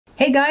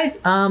Hey guys,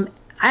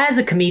 as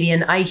a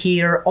comedian, I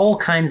hear all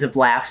kinds of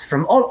laughs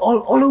from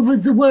all over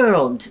the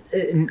world.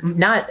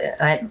 Not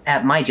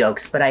at my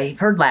jokes, but I've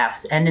heard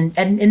laughs. And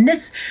in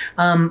this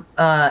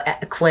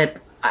clip,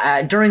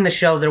 during the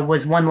show, there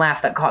was one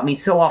laugh that caught me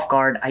so off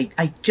guard, I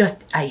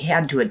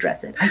had to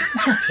address it. I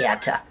just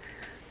had to.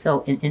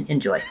 So,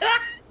 enjoy.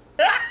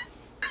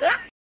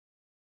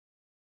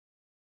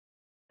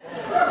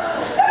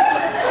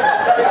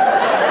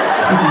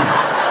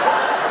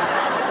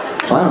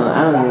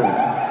 Well,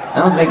 I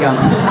don't think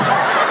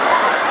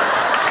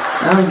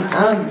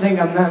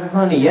I'm that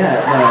funny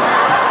yet, but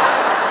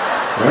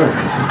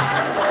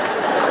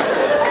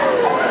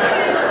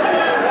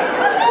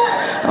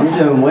I'm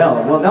doing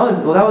well. Well,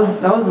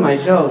 that was my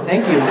show.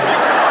 Thank you.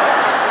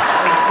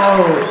 So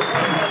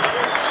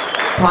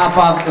pop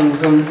off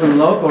some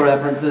local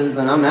references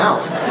and I'm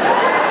out.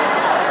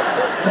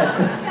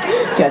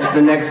 Catch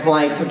the next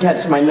flight to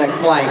catch my next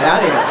flight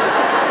out of here.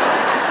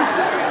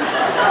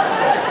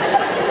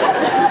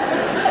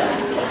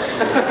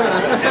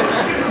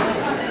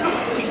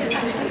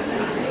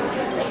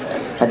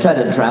 I tried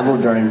to travel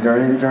during the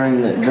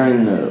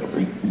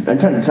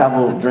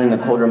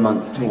colder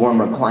months to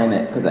warmer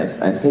climate because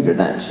I figured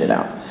that shit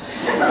out.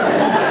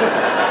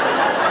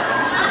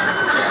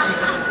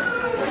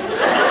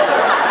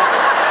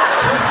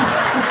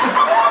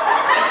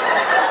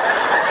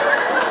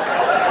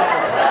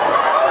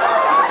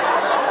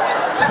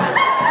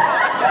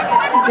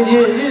 Did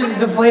you just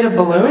deflate a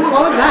balloon?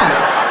 What was that?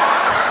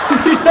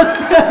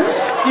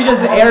 you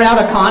just air out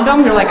a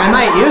condom? You're like, I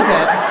might use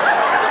it.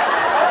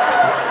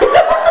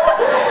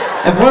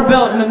 If we're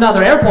building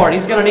another airport,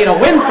 he's gonna need a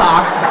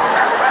windsock.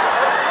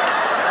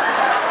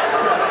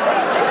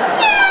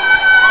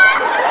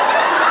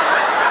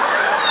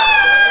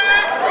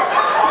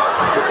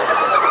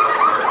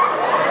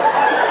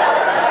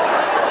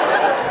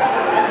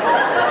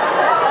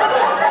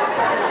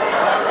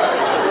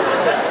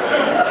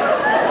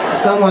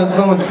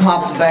 Someone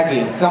popped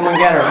Becky. Someone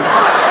get her.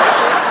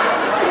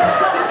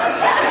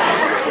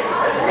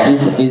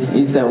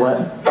 He said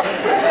what?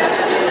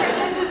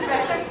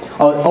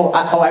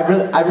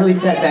 I really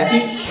said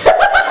Becky?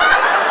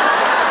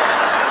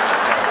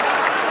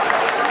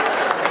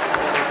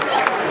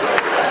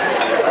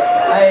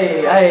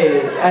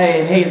 I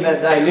hate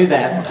that I knew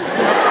that.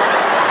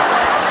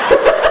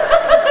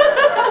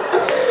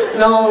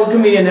 No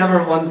comedian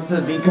ever wants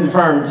to be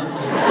confirmed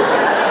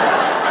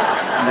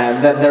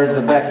that there's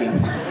a Becky.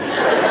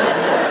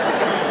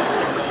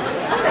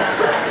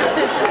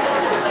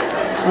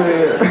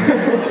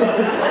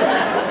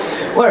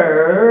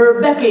 We're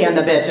Becky and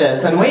the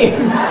bitches, and we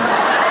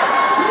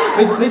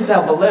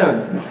sell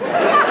balloons.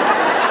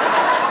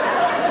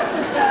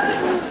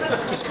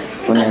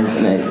 Well,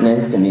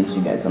 nice to meet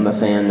you guys. I'm a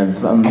fan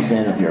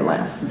of your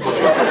laugh.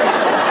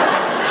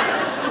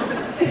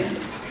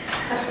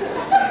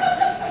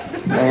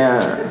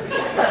 Yeah.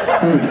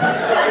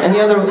 Any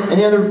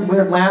other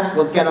weird laughs?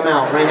 Let's get them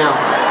out right now.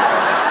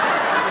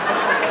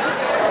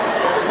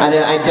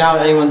 I doubt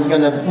anyone's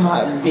gonna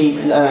beat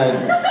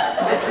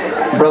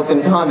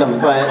broken condom,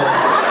 but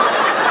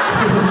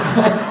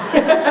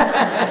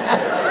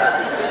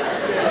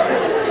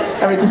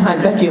every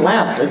time Becky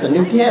laughs, there's a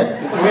new kid.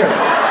 It's weird.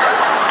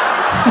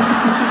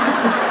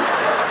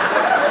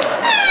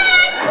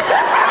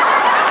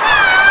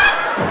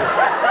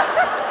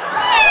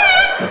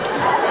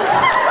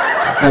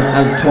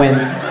 As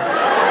twins.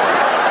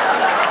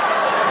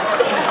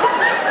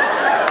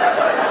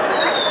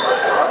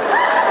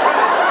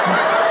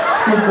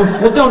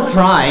 Well, don't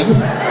try.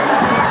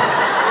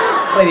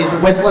 This lady's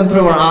whistling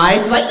through her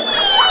eyes, like.